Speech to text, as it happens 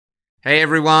Hey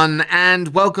everyone,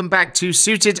 and welcome back to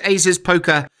Suited Aces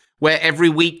Poker, where every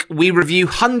week we review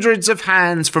hundreds of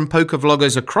hands from poker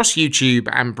vloggers across YouTube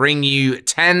and bring you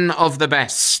 10 of the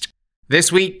best.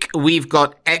 This week we've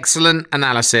got excellent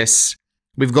analysis,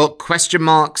 we've got question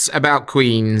marks about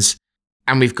queens,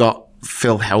 and we've got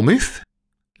Phil Hellmuth.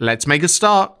 Let's make a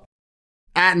start.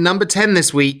 At number 10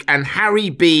 this week, and Harry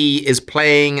B is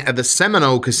playing at the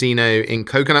Seminole Casino in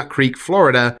Coconut Creek,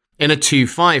 Florida in a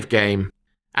 2-5 game.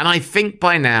 And I think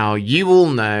by now you all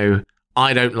know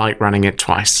I don't like running it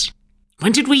twice.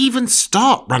 When did we even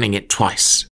start running it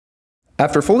twice?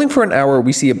 After folding for an hour,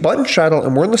 we see a button straddle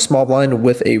and we're in the small blind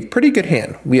with a pretty good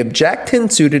hand. We have Jack 10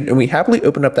 suited and we happily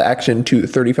open up the action to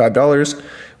 $35.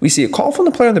 We see a call from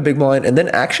the player on the big blind and then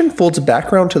action folds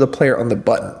back around to the player on the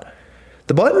button.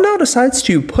 The button now decides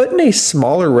to put in a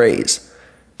smaller raise.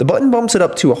 The button bumps it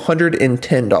up to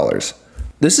 $110.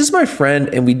 This is my friend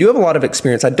and we do have a lot of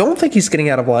experience. I don't think he's getting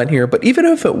out of line here, but even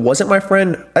if it wasn't my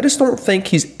friend, I just don't think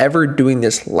he's ever doing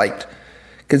this light.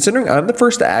 Considering I'm the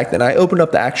first to act and I open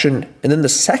up the action and then the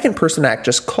second person to act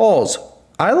just calls,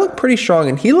 I look pretty strong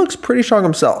and he looks pretty strong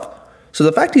himself. So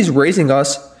the fact he's raising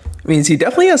us means he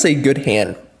definitely has a good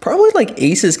hand. Probably like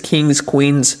aces, kings,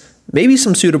 queens, maybe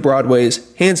some suited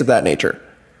broadways, hands of that nature.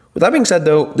 With that being said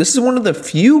though, this is one of the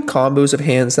few combos of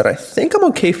hands that I think I'm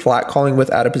okay flat calling with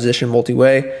out of position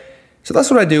multi-way. So that's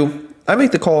what I do. I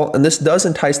make the call and this does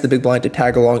entice the big blind to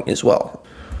tag along as well.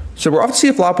 So we're off to see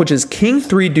a flop which is king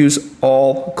 3 deuce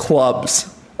all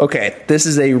clubs. Okay, this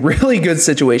is a really good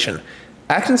situation.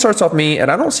 Action starts off me and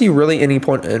I don't see really any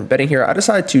point in betting here. I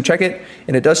decide to check it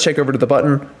and it does check over to the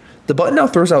button. The button now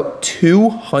throws out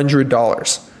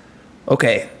 $200.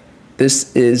 Okay.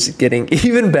 This is getting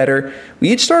even better.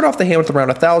 We each start off the hand with around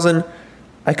 1,000.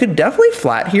 I could definitely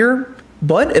flat here,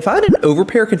 but if I had an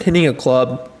overpair containing a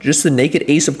club, just the naked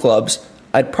ace of clubs,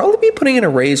 I'd probably be putting in a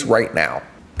raise right now.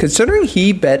 Considering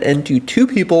he bet into 2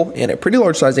 people and a pretty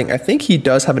large sizing, I think he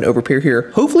does have an overpair here.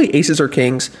 Hopefully aces or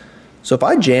kings. So if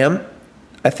I jam,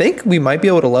 I think we might be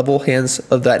able to level hands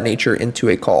of that nature into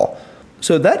a call.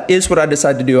 So that is what I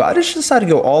decided to do. I just decided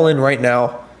to go all in right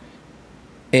now.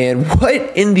 And what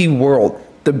in the world?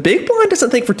 The big blind doesn't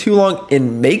think for too long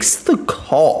and makes the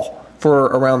call for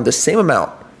around the same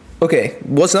amount. Okay,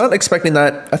 was not expecting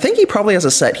that. I think he probably has a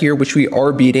set here, which we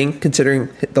are beating considering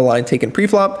the line taken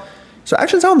pre-flop. So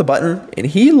action's out on the button and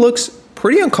he looks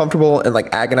pretty uncomfortable and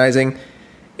like agonizing.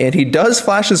 And he does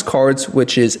flash his cards,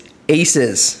 which is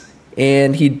aces.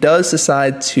 And he does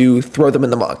decide to throw them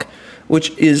in the muck, which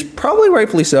is probably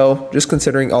rightfully so, just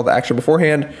considering all the action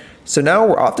beforehand. So now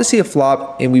we're off to see a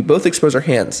flop and we both expose our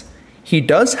hands. He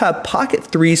does have pocket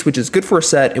 3s, which is good for a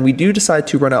set, and we do decide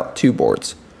to run out 2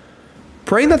 boards.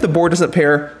 Praying that the board doesn't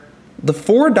pair, the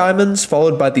 4 diamonds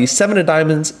followed by the 7 of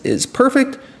diamonds is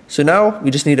perfect. So now we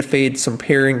just need to fade some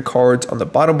pairing cards on the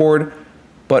bottom board.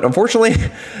 But unfortunately,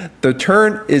 the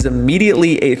turn is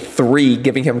immediately a 3,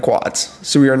 giving him quads.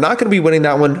 So we are not going to be winning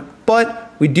that one,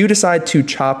 but we do decide to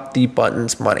chop the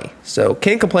button's money. So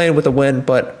can't complain with a win,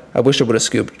 but I wish I would have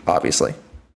scooped, obviously.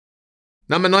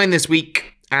 Number 9 this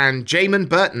week, and Jaman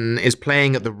Burton is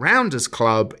playing at the Rounders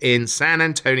Club in San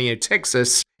Antonio,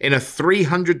 Texas in a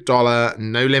 $300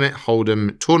 no-limit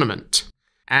hold'em tournament.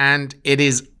 And it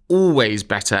is always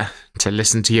better to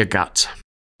listen to your gut.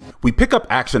 We pick up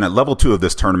action at level 2 of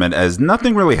this tournament as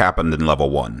nothing really happened in level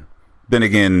 1. Then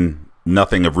again,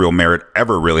 nothing of real merit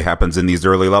ever really happens in these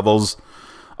early levels,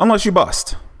 unless you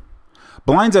bust.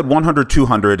 Blinds at 100,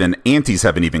 200, and antes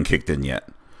haven't even kicked in yet.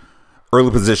 Early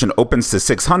position opens to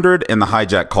 600 and the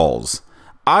hijack calls.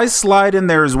 I slide in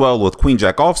there as well with queen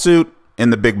jack offsuit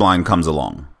and the big blind comes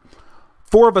along.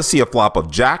 4 of us see a flop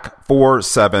of jack, 4,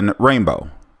 7,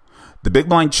 rainbow. The big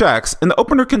blind checks and the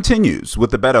opener continues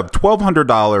with a bet of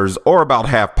 $1,200 or about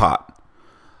half pot.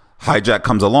 Hijack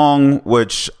comes along,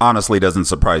 which honestly doesn't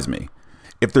surprise me.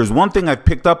 If there's one thing I've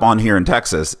picked up on here in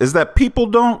Texas is that people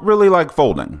don't really like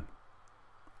folding.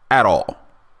 At all.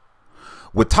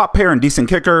 With top pair and decent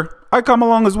kicker, I come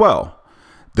along as well.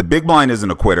 The big blind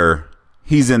isn't a quitter.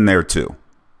 He's in there too.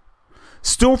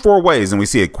 Still 4 ways and we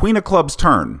see a queen of clubs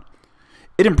turn.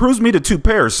 It improves me to 2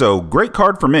 pairs, so great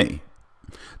card for me.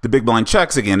 The big blind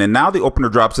checks again and now the opener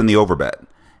drops in the overbet.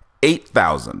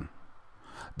 8,000.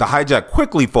 The hijack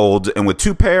quickly folds and with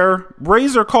 2 pair,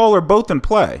 raise or call are both in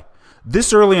play.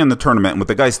 This early in the tournament with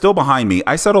the guy still behind me,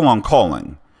 I settle on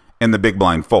calling and the big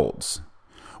blind folds.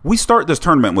 We start this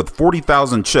tournament with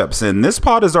 40,000 chips and this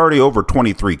pot is already over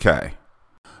 23K.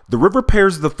 The river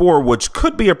pairs the 4, which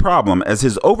could be a problem as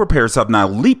his overpairs have now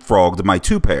leapfrogged my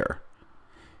 2 pair.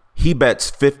 He bets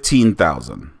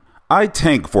 15,000. I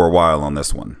tank for a while on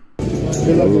this one.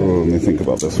 Ooh, let me think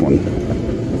about this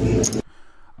one.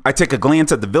 I take a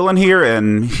glance at the villain here,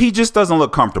 and he just doesn't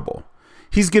look comfortable.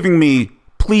 He's giving me,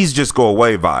 please just go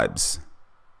away vibes.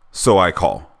 So I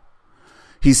call.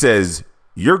 He says,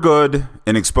 you're good,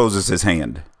 and exposes his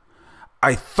hand.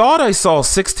 I thought I saw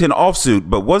 610 offsuit,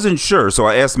 but wasn't sure, so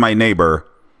I asked my neighbor,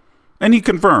 and he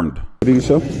confirmed. What do you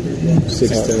show?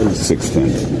 610.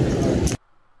 610.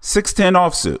 610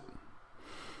 offsuit.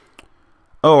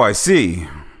 Oh, I see.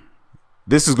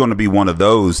 This is going to be one of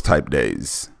those type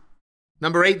days.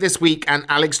 Number 8 this week, and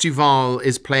Alex Duvall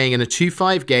is playing in a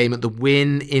 2-5 game at the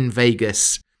Wynn in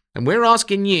Vegas. And we're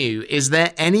asking you, is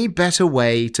there any better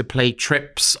way to play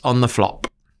trips on the flop?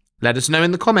 Let us know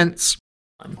in the comments.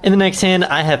 In the next hand,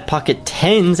 I have pocket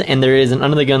 10s, and there is an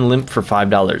under the gun limp for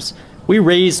 $5. We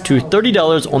raise to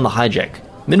 $30 on the hijack.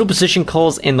 Middle position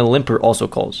calls, and the limper also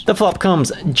calls. The flop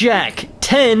comes Jack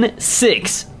 10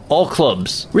 6. All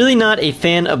clubs. Really not a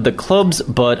fan of the clubs,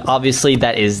 but obviously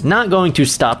that is not going to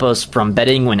stop us from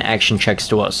betting when action checks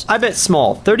to us. I bet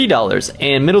small, $30,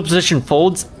 and middle position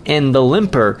folds, and the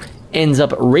limper ends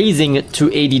up raising to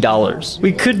 $80.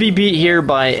 We could be beat here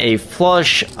by a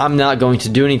flush. I'm not going to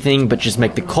do anything but just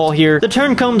make the call here. The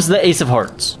turn comes the ace of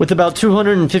hearts. With about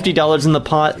 $250 in the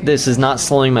pot, this is not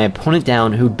slowing my opponent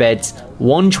down, who bets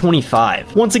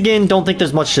 125. Once again, don't think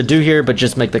there's much to do here, but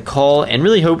just make the call and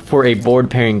really hope for a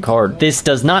board pairing card. This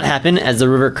does not happen, as the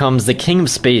river comes the king of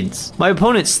spades. My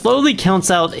opponent slowly counts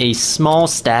out a small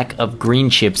stack of green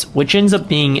chips, which ends up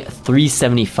being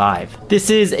 $375.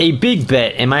 This is a big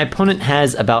bet, and my opponent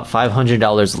has about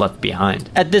 $500 left behind.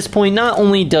 At this point, not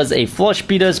only does a flush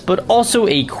beat us, but also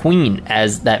a queen,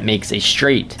 as that makes a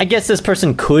straight. I guess this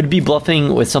person could be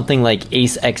bluffing with something like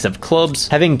ace x of clubs,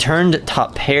 having turned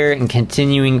top pair and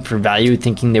continuing for value,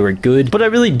 thinking they were good, but I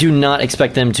really do not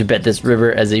expect them to bet this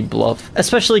river as a bluff,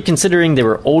 especially considering they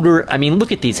were older. I mean,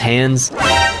 look at these hands.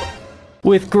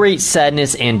 With great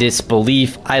sadness and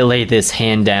disbelief, I lay this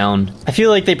hand down. I feel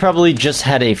like they probably just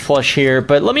had a flush here,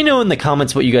 but let me know in the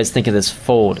comments what you guys think of this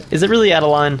fold. Is it really out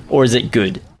of line, or is it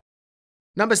good?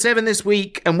 Number 7 this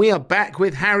week, and we are back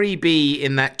with Harry B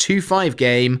in that 2-5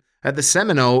 game at the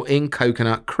Seminole in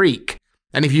Coconut Creek.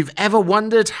 And if you've ever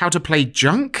wondered how to play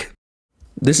junk,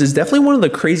 this is definitely one of the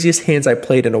craziest hands I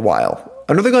played in a while.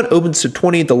 Under the gun opens to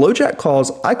 20, the low jack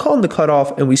calls, I call in the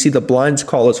cutoff, and we see the blinds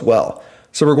call as well.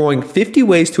 So we're going 50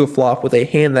 ways to a flop with a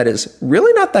hand that is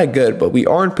really not that good, but we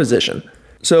are in position.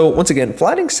 So once again,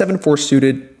 flatting 7-4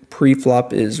 suited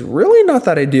pre-flop is really not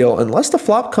that ideal unless the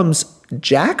flop comes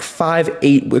Jack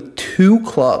 5-8 with 2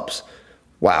 clubs.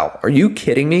 Wow, are you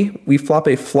kidding me? We flop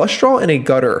a flush draw and a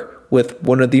gutter with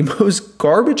one of the most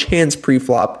garbage hands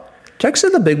pre-flop. Checks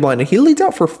in the big blind and he leads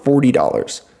out for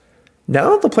 $40.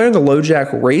 Now the player in the low jack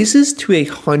raises to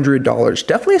 $100.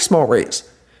 Definitely a small raise.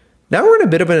 Now we're in a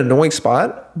bit of an annoying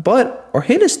spot, but our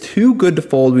hand is too good to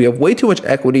fold. We have way too much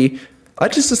equity. I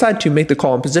just decided to make the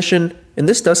call in position, and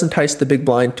this does entice the big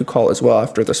blind to call as well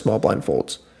after the small blind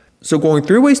folds. So going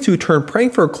 3 ways to a turn, praying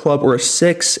for a club or a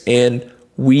 6, and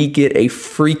we get a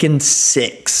freaking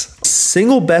 6.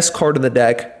 Single best card in the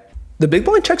deck. The big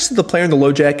blind checks to the player in the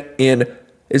low jack, and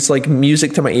it's like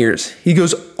music to my ears. He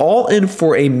goes all in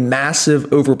for a massive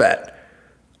overbet.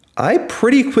 I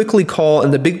pretty quickly call,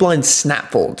 and the big blind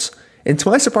snap folds. And to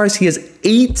my surprise, he has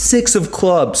 8-6 of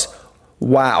clubs.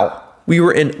 Wow. We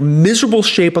were in miserable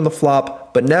shape on the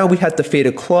flop, but now we have to fade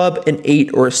a club, an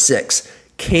 8, or a 6.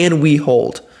 Can we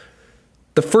hold?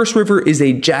 The first river is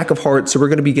a jack of hearts, so we're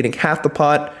going to be getting half the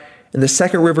pot. And the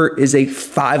second river is a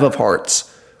 5 of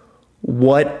hearts.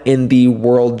 What in the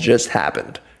world just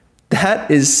happened? That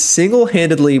is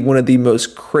single-handedly one of the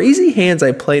most crazy hands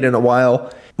I played in a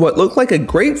while. What looked like a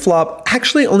great flop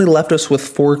actually only left us with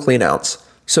 4 cleanouts.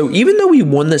 So even though we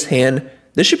won this hand,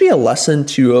 this should be a lesson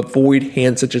to avoid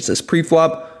hands such as this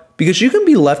pre-flop, because you can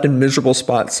be left in miserable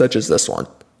spots such as this one.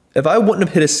 If I wouldn't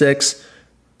have hit a 6,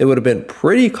 it would have been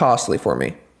pretty costly for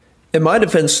me. In my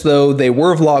defense though, they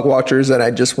were vlog watchers and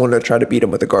I just wanted to try to beat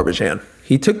him with a garbage hand.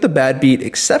 He took the bad beat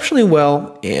exceptionally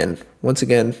well, and once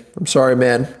again, I'm sorry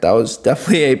man, that was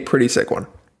definitely a pretty sick one.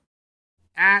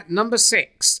 At number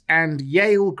 6, and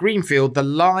Yale Greenfield, the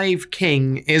live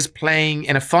king, is playing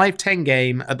in a 5-10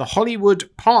 game at the Hollywood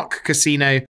Park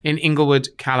Casino in Inglewood,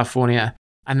 California.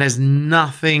 And there's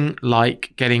nothing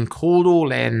like getting called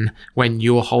all in when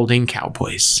you're holding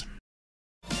cowboys.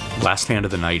 Last hand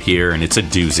of the night here, and it's a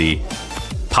doozy.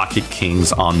 Pocket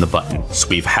kings on the button. So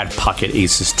we've had pocket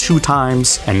aces 2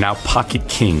 times, and now pocket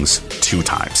kings 2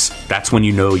 times. That's when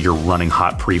you know you're running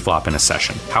hot pre-flop in a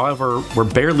session. However, we're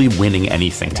barely winning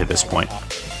anything to this point.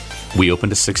 We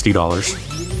opened to $60.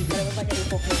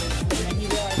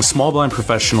 The small blind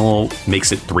professional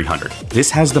makes it 300.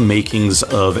 This has the makings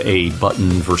of a button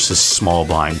versus small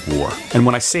blind war. And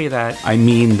when I say that, I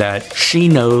mean that she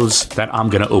knows that I'm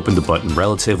gonna open the button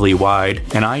relatively wide,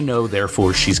 and I know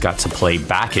therefore she's got to play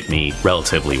back at me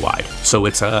relatively wide. So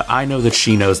it's a I know that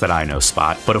she knows that I know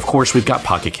spot, but of course we've got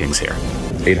pocket kings here.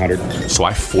 800. So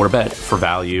I 4-bet for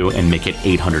value and make it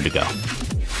 800 to go.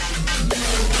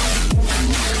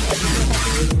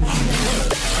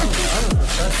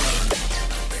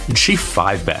 And she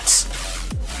 5-bets.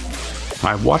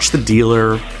 I watch the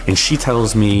dealer and she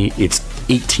tells me it's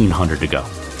 1,800 to go.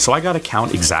 So I gotta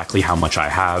count exactly how much I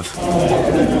have.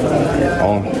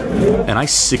 And I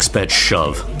 6-bet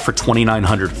shove for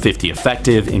 2,950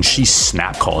 effective, and she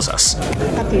snap calls us.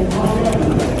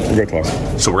 Go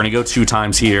toss. So we're gonna go 2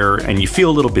 times here, and you feel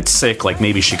a little bit sick, like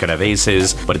maybe she could have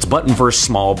aces, but it's button versus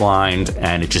small blind,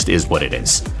 and it just is what it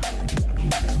is.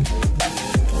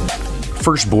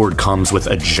 First board comes with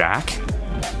a jack.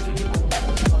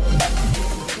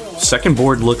 Second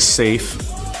board looks safe,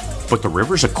 but the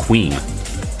river's a queen.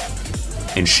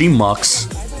 And she mucks,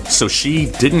 so she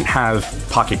didn't have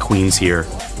pocket queens here.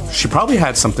 She probably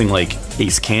had something like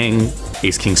ace king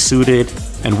suited,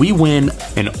 and we win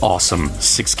an awesome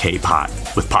 6K pot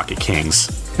with pocket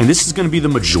kings. And this is gonna be the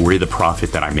majority of the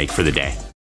profit that I make for the day.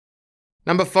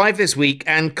 Number 5 this week,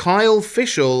 and Kyle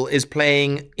Fischl is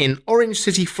playing in Orange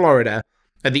City, Florida,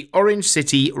 at the Orange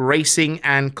City Racing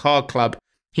and Car Club.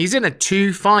 He's in a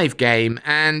 2-5 game,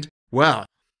 and, well,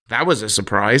 that was a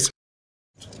surprise.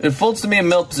 It folds to me in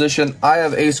middle position. I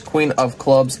have ace queen of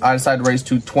clubs. I decide to raise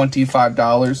to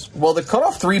 $25. Well, the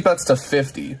cutoff 3-bets to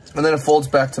 50, and then it folds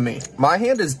back to me. My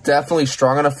hand is definitely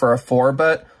strong enough for a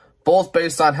 4-bet, both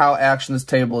based on how action this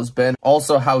table has been,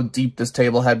 also how deep this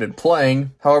table had been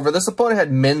playing. However, this opponent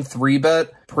had min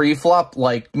 3-bet pre-flop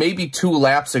like maybe 2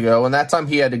 laps ago, and that time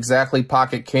he had exactly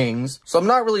pocket kings. So I'm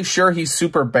not really sure he's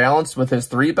super balanced with his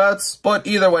 3-bets, but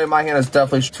either way, my hand is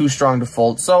definitely too strong to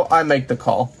fold, so I make the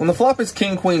call. When the flop is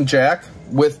king, queen, jack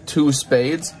with 2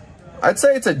 spades, I'd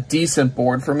say it's a decent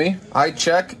board for me. I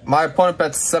check. My opponent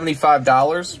bets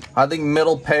 $75. I think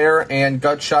middle pair and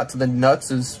gut shot to the nuts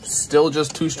is still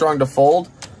just too strong to fold.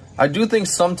 I do think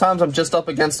sometimes I'm just up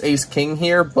against ace king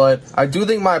here, but I do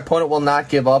think my opponent will not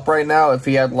give up right now if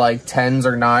he had like 10s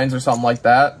or 9s or something like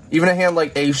that. Even a hand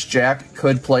like ace jack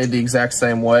could play the exact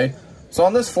same way. So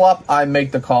on this flop, I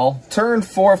make the call. Turn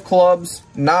 4 of clubs,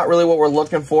 not really what we're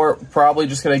looking for. Probably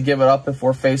just going to give it up if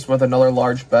we're faced with another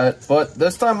large bet. But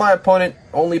this time my opponent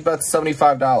only bets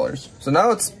 $75. So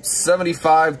now it's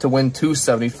 75 to win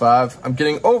 275. I'm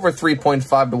getting over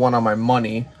 3.5 to 1 on my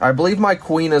money. I believe my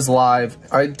queen is live.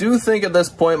 I do think at this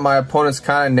point my opponent's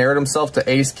kind of narrowed himself to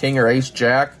ace king or ace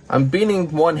jack. I'm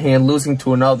beating one hand, losing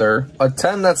to another. A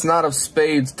 10 that's not of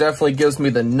spades definitely gives me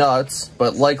the nuts,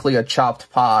 but likely a chopped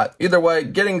pot. Either way,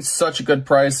 getting such a good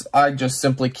price, I just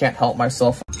simply can't help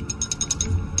myself.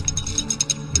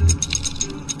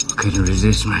 Couldn't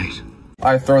resist, mate.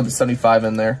 I throw the 75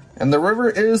 in there. And the river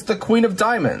is the queen of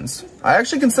diamonds. I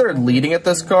actually considered leading at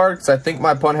this card because I think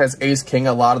my opponent has ace king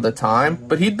a lot of the time,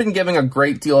 but he'd been giving a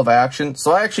great deal of action,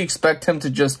 so I actually expect him to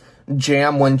just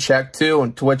jam when check to,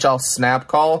 and to which I'll snap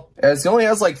call, as he only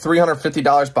has like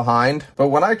 $350 behind. But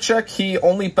when I check, he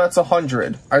only bets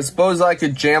 100. I suppose I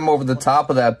could jam over the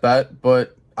top of that bet,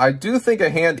 but I do think a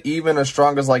hand even as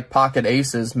strong as like pocket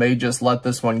aces may just let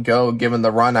this one go given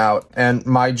the run out, and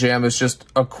my jam is just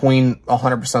a queen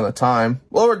 100% of the time.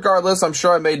 Well, regardless, I'm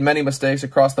sure I made many mistakes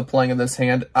across the playing of this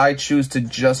hand. I choose to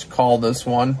just call this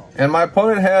one, and my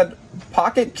opponent had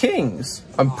pocket kings.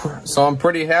 So I'm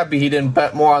pretty happy he didn't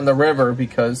bet more on the river,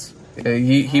 because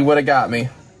he would have got me.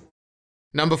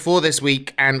 Number 4 this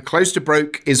week, and Close to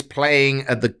Broke is playing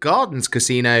at the Gardens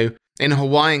Casino in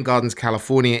Hawaiian Gardens,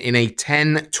 California, in a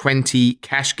 10-20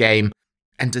 cash game.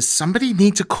 And does somebody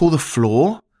need to call the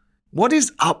floor? What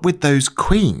is up with those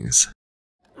queens?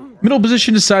 Middle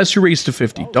position decides to raise to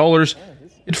 $50.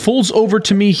 It folds over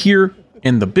to me here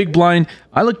in the big blind.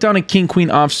 I look down at king-queen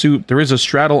offsuit. There is a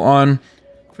straddle on.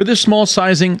 For this small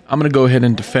sizing, I'm going to go ahead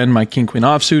and defend my king-queen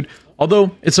offsuit.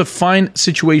 Although it's a fine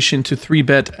situation to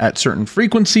 3-bet at certain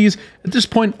frequencies, at this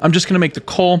point, I'm just going to make the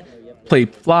call, play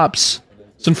flops.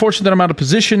 It's unfortunate that I'm out of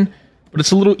position, but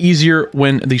it's a little easier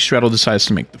when the straddle decides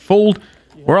to make the fold.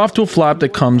 We're off to a flop that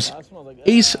comes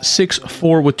ace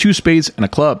 6-4 with 2 spades and a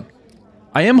club.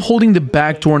 I am holding the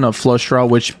backdoor nut flush draw,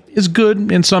 which is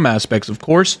good in some aspects, of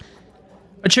course.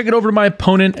 I check it over to my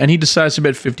opponent, and he decides to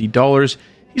bet $50.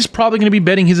 He's probably going to be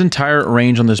betting his entire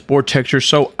range on this board texture,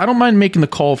 so I don't mind making the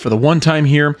call for the one time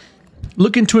here.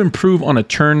 Looking to improve on a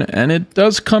turn, and it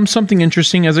does come something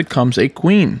interesting as it comes a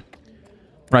queen.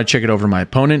 When I check it over to my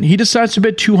opponent, he decides to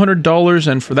bet $200,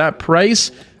 and for that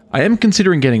price, I am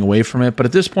considering getting away from it, but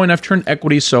at this point I've turned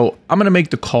equity, so I'm going to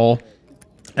make the call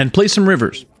and play some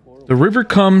rivers. The river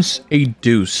comes a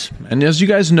deuce, and as you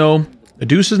guys know, a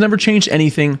deuce has never changed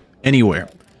anything anywhere.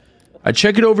 I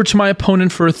check it over to my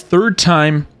opponent for a third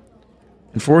time,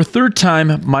 and for a third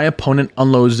time, my opponent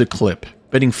unloads the clip,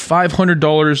 betting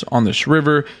 $500 on this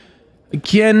river.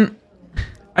 Again,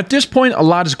 at this point, a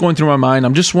lot is going through my mind.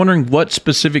 I'm just wondering what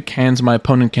specific hands my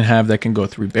opponent can have that can go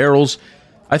 3 barrels.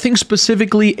 I think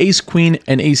specifically Ace-Queen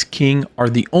and Ace-King are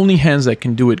the only hands that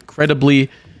can do it credibly.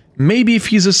 Maybe if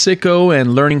he's a sicko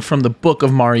and learning from the book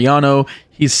of Mariano,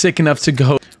 he's sick enough to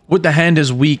go with the hand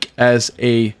as weak as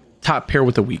a top pair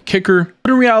with a weak kicker.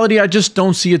 But in reality, I just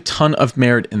don't see a ton of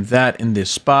merit in that in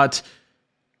this spot.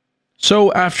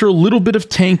 So after a little bit of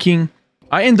tanking,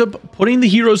 I end up putting the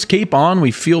hero's cape on.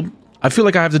 I feel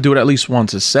like I have to do it at least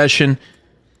once a session.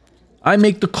 I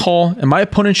make the call, and my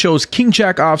opponent shows King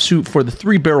Jack offsuit for the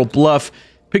 3-barrel bluff.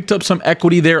 Picked up some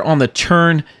equity there on the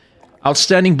turn.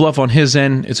 Outstanding bluff on his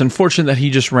end. It's unfortunate that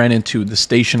he just ran into the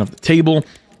station of the table.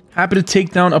 Happy to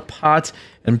take down a pot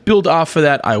and build off of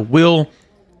that. I will.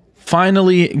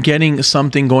 Finally getting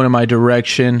something going in my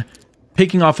direction.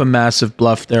 Picking off a massive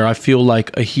bluff there. I feel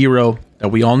like a hero that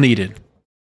we all needed.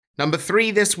 Number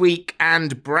 3 this week,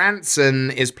 and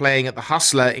Brantzen is playing at the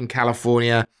Hustler in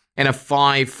California in a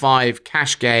 5-5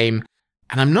 cash game.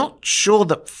 And I'm not sure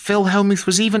that Phil Hellmuth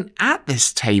was even at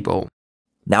this table.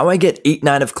 Now I get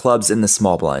 8-9 of clubs in the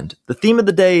small blind. The theme of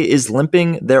the day is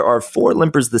limping. There are 4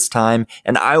 limpers this time,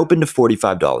 and I open to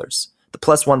 $45. The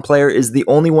 +1 player is the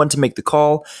only one to make the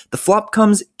call. The flop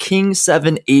comes King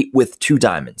 7-8 with 2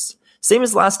 diamonds. Same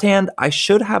as last hand, I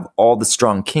should have all the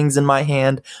strong kings in my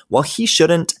hand, while he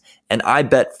shouldn't, and I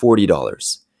bet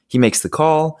 $40. He makes the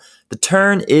call. The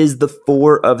turn is the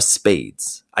 4 of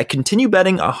spades. I continue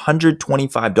betting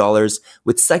 $125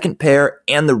 with second pair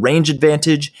and the range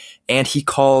advantage, and he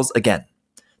calls again.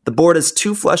 The board has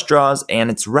 2 flush draws, and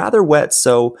it's rather wet,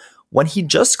 so when he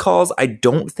just calls, I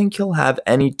don't think he'll have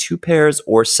any 2 pairs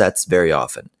or sets very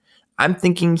often. I'm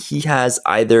thinking he has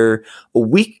either a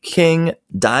weak king,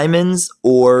 diamonds,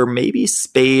 or maybe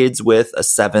spades with a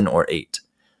 7 or 8.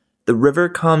 The river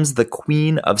comes the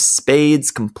queen of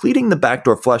spades, completing the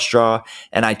backdoor flush draw,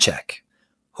 and I check,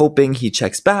 hoping he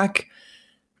checks back,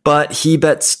 but he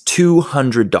bets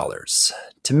 $200.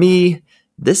 To me,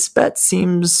 this bet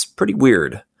seems pretty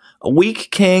weird. A weak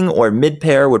king or mid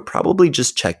pair would probably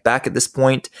just check back at this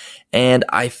point, and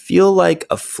I feel like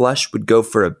a flush would go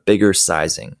for a bigger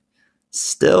sizing.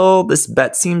 Still, this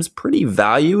bet seems pretty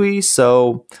value-y,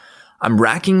 so I'm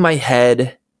racking my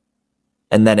head,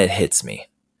 and then it hits me.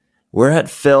 We're at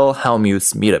Phil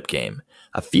Hellmuth's meetup game,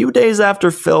 a few days after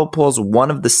Phil pulls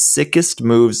one of the sickest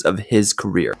moves of his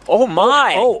career. Oh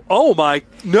my! Oh my,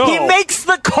 no! He makes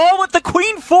the call with the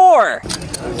queen 4!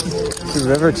 2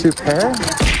 river, 2 pair?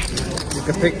 You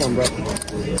can pick one, bro.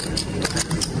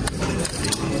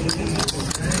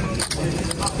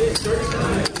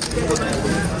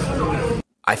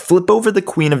 I flip over the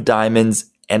queen of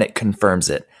diamonds, and it confirms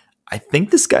it. I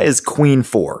think this guy is queen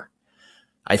 4.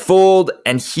 I fold,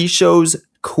 and he shows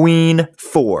queen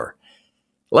 4.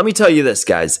 Let me tell you this,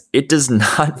 guys. It does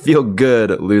not feel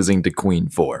good losing to queen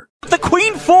 4. The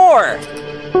queen 4!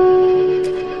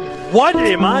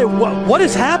 What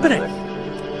is happening?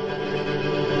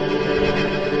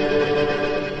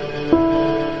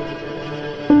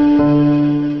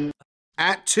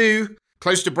 At 2,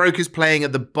 Close to Broke is playing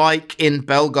at the Bike in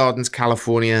Bell Gardens,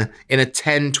 California in a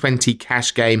 10-20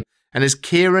 cash game. And as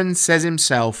Kieran says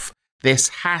himself, this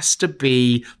has to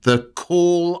be the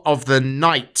call of the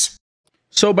night.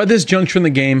 So by this juncture in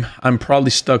the game, I'm probably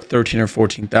stuck 13 or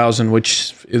 14,000,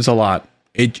 which is a lot.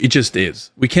 It just is.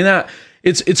 We cannot.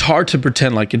 It's hard to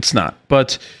pretend like it's not.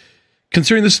 But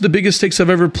considering this is the biggest stakes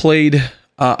I've ever played,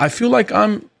 I feel like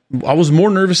I was more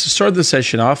nervous to start the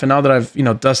session off, and now that I've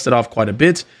dusted off quite a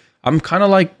bit, I'm kind of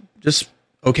like just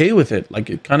okay with it. Like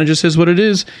it kind of just is what it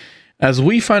is. As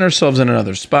we find ourselves in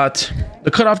another spot,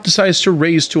 the cutoff decides to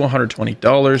raise to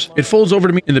 $120. It folds over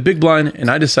to me in the big blind, and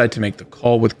I decide to make the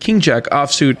call with King Jack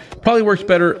offsuit. Probably works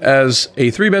better as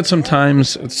a 3-bet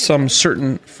sometimes at some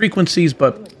certain frequencies,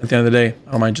 but at the end of the day,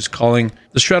 I don't mind just calling.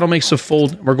 The straddle makes a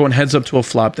fold. We're going heads up to a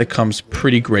flop that comes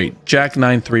pretty great. Jack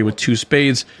 9-3 with 2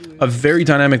 spades. A very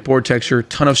dynamic board texture.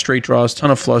 Ton of straight draws,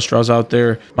 ton of flush draws out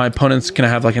there. My opponent's going to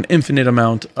have like an infinite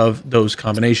amount of those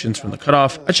combinations from the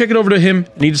cutoff. I check it over to him,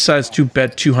 and he decides to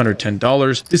bet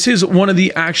 $210. This is one of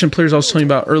the action players I was telling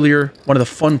you about earlier. One of the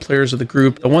fun players of the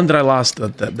group. The one that I lost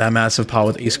that massive pot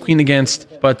with ace queen against.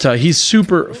 But he's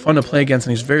super fun to play against,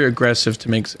 and he's very aggressive. He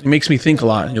makes me think a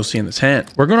lot, and you'll see in this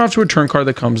hand. We're going off to a turn card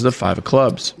that comes the 5 of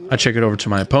clubs. I check it over to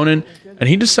my opponent, and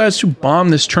he decides to bomb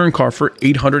this turn card for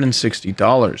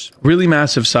 $860. Really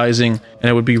massive sizing, and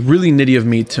it would be really nitty of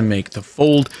me to make the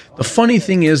fold. The funny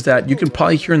thing is that you can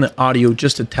probably hear in the audio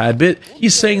just a tad bit.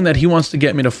 He's saying that he wants to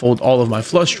get me to fold all of my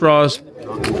flush draws.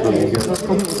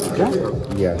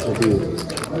 Yeah,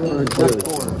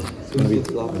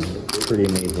 pretty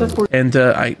amazing. And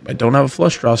I don't have a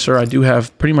flush draw, sir. I do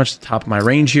have pretty much the top of my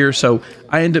range here, so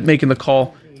I end up making the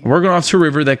call. We're going off to a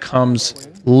river that comes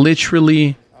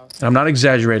literally, and I'm not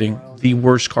exaggerating, the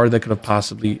worst card that could have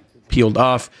possibly peeled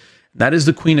off. That is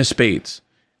the Queen of Spades.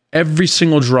 Every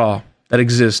single draw that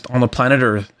exists on the planet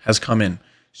Earth has come in.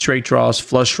 Straight draws,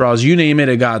 flush draws, you name it,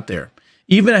 it got there.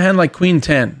 Even a hand like Queen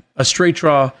 10, a straight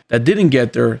draw that didn't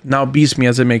get there, now beats me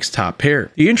as it makes top pair.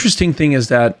 The interesting thing is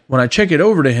that when I check it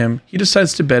over to him, he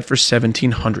decides to bet for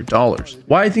 $1,700.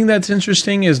 Why I think that's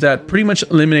interesting is that pretty much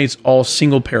eliminates all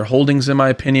single pair holdings in my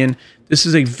opinion. This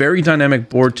is a very dynamic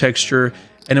board texture,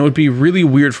 and it would be really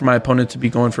weird for my opponent to be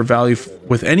going for value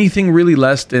with anything really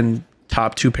less than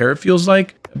top 2 pair, it feels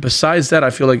like. Besides that, I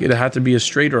feel like it had to be a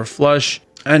straight or a flush.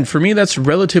 And for me, that's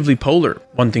relatively polar.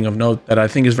 One thing of note that I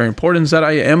think is very important is that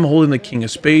I am holding the King of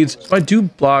Spades, so I do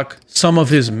block some of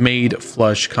his made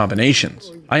flush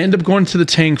combinations. I end up going to the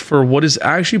tank for what is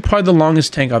actually probably the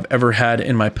longest tank I've ever had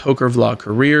in my poker vlog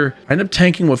career. I end up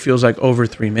tanking what feels like over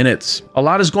 3 minutes. A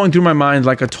lot is going through my mind,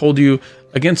 like I told you.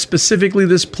 Against specifically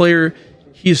this player,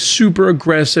 he is super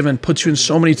aggressive and puts you in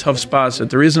so many tough spots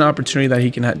that there is an opportunity that he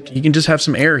can just have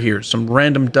some air here, some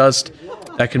random dust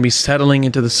that can be settling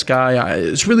into the sky.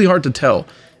 It's really hard to tell.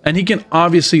 And he can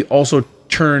obviously also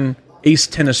turn ace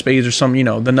 10 of spades or some,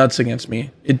 the nuts against me.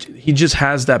 He just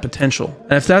has that potential.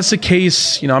 And if that's the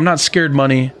case, I'm not scared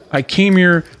money. I came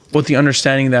here with the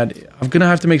understanding that I'm going to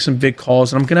have to make some big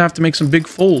calls and I'm going to have to make some big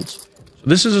folds. So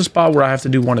this is a spot where I have to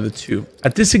do one of the two.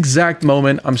 At this exact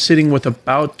moment, I'm sitting with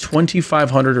about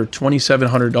 $2,500 or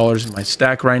 $2,700 in my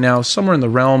stack right now, somewhere in the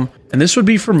realm. And this would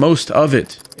be for most of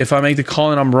it. If I make the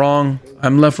call and I'm wrong,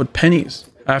 I'm left with pennies.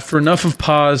 After enough of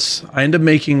pause, I end up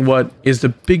making what is the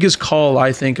biggest call,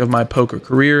 I think, of my poker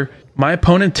career. My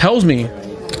opponent tells me,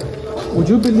 would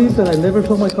you believe that I never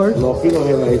saw my cards? No,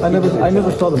 I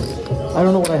never saw them. I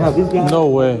don't know what I have. No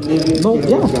way. No,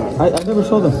 yeah, I never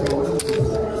saw them.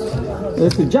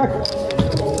 This is Jack.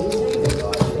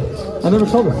 I never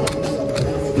saw them.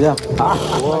 Yeah.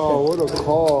 Whoa, what a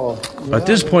call. At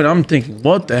this point, I'm thinking,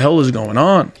 what the hell is going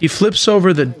on? He flips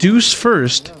over the deuce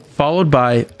first, followed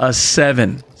by a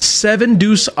 7. 7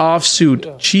 deuce offsuit.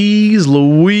 Jeez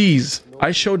Louise. I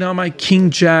show down my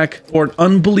King Jack for an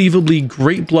unbelievably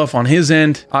great bluff on his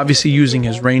end, obviously using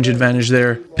his range advantage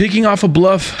there. Picking off a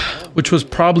bluff, which was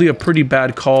probably a pretty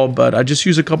bad call, but I just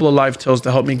used a couple of live tails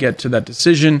to help me get to that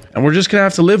decision. And we're just going to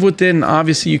have to live with it, and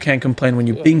obviously you can't complain when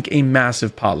you bink a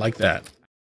massive pot like that.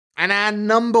 And our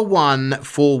number one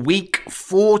for week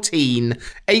 14,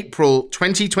 April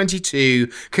 2022.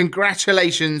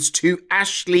 Congratulations to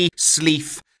Ashley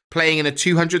Sleeth, playing in a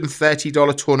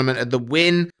 $230 tournament at the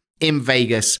Wynn in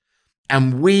Vegas.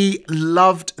 And we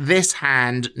loved this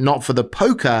hand, not for the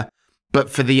poker, but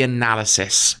for the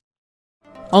analysis.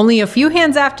 Only a few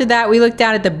hands after that, we looked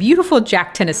down at the beautiful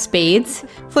Jack 10 of spades,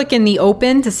 flicking the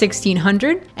open to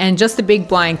 1600, and just the big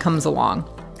blind comes along.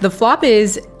 The flop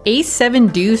is ace 7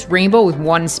 deuce rainbow with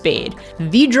 1 spade.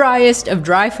 The driest of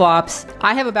dry flops.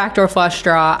 I have a backdoor flush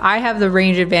draw. I have the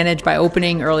range advantage by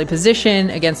opening early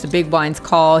position against the big blind's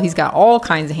call. He's got all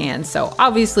kinds of hands, so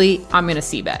obviously I'm gonna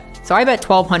c-bet. So I bet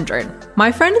 1200.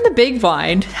 My friend in the big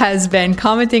blind has been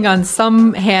commenting on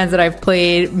some hands that I've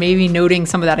played, maybe noting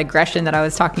some of that aggression that I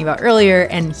was talking about earlier,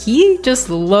 and he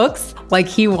just looks like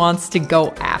he wants to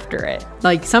go after it.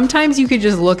 Like sometimes you could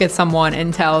just look at someone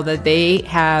and tell that they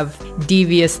have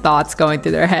devious thoughts going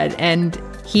through their head, and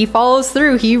he follows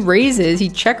through. He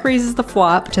check raises the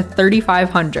flop to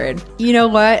 3,500. You know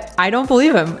what? I don't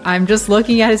believe him. I'm just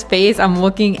looking at his face. I'm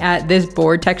looking at this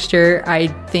board texture. I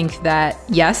think that,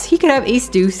 yes, he could have ace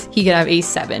deuce. He could have ace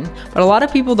 7. But a lot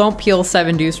of people don't peel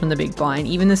 7 deuce from the big blind,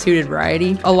 even the suited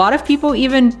variety. A lot of people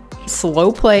even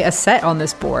slow play a set on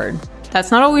this board. That's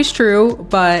not always true,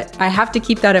 but I have to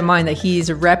keep that in mind that he's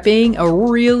repping a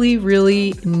really,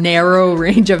 really narrow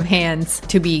range of hands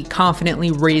to be confidently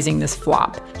raising this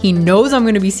flop. He knows I'm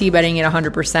going to be c-betting it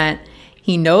 100%.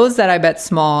 He knows that I bet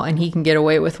small and he can get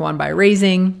away with one by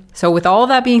raising. So with all of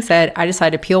that being said, I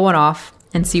decided to peel one off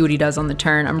and see what he does on the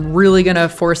turn. I'm really gonna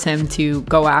force him to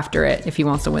go after it if he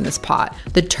wants to win this pot.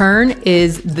 The turn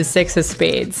is the 6 of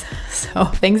spades. So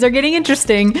things are getting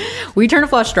interesting. We turn a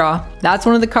flush draw. That's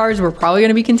one of the cards we're probably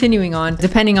gonna be continuing on,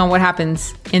 depending on what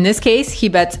happens. In this case, he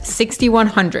bets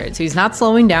 6,100, so he's not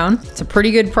slowing down. It's a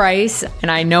pretty good price, and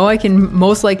I know I can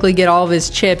most likely get all of his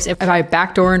chips if I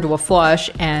backdoor into a flush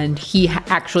and he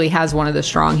actually has one of the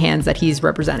strong hands that he's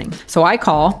representing. So I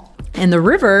call, and the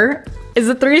river is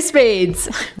a 3 of spades.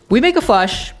 We make a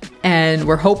flush and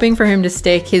we're hoping for him to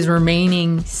stick his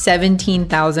remaining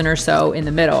 17,000 or so in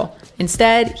the middle.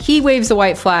 Instead, he waves the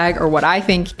white flag, or what I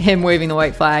think him waving the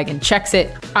white flag, and checks it.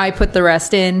 I put the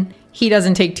rest in. He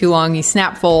doesn't take too long. He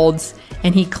snap folds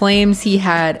and he claims he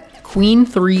had Queen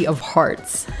 3 of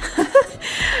hearts.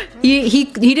 He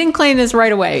didn't claim this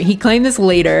right away. He claimed this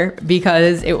later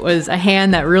because it was a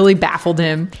hand that really baffled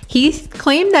him. He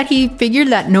claimed that he figured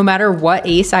that no matter what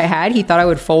ace I had, he thought I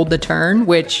would fold the turn,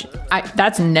 which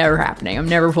that's never happening. I'm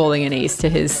never folding an ace to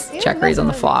his check raise on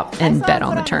the flop and bet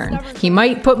on the turn. He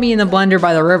might put me in the blender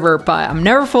by the river, but I'm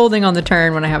never folding on the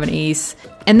turn when I have an ace.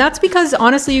 And that's because,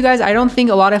 honestly, you guys, I don't think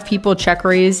a lot of people check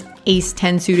raise ace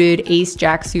 10 suited, ace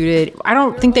jack suited. I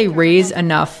don't think they raise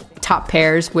enough top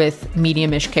pairs with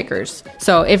medium-ish kickers.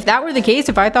 So if that were the case,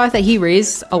 if I thought that he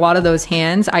raised a lot of those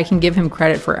hands, I can give him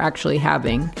credit for actually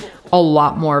having a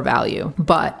lot more value.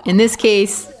 But in this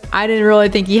case, I didn't really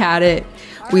think he had it.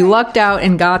 We lucked out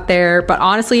and got there. But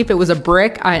honestly, if it was a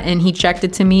brick and he checked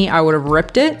it to me, I would have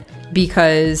ripped it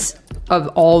because of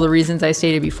all the reasons I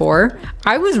stated before.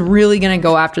 I was really gonna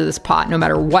go after this pot no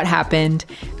matter what happened.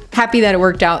 Happy that it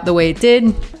worked out the way it did.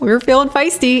 We were feeling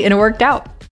feisty and it worked out.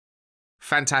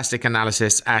 Fantastic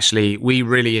analysis, Ashley. We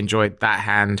really enjoyed that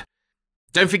hand.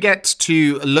 Don't forget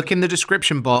to look in the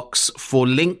description box for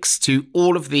links to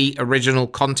all of the original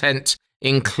content,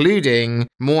 including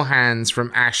more hands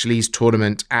from Ashley's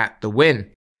tournament at the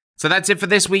Wynn. So that's it for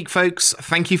this week, folks.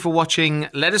 Thank you for watching.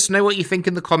 Let us know what you think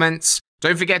in the comments.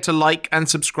 Don't forget to like and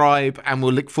subscribe, and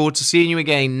we'll look forward to seeing you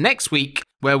again next week,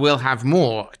 where we'll have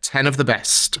more 10 of the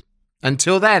best.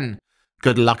 Until then,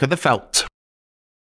 good luck at the felt.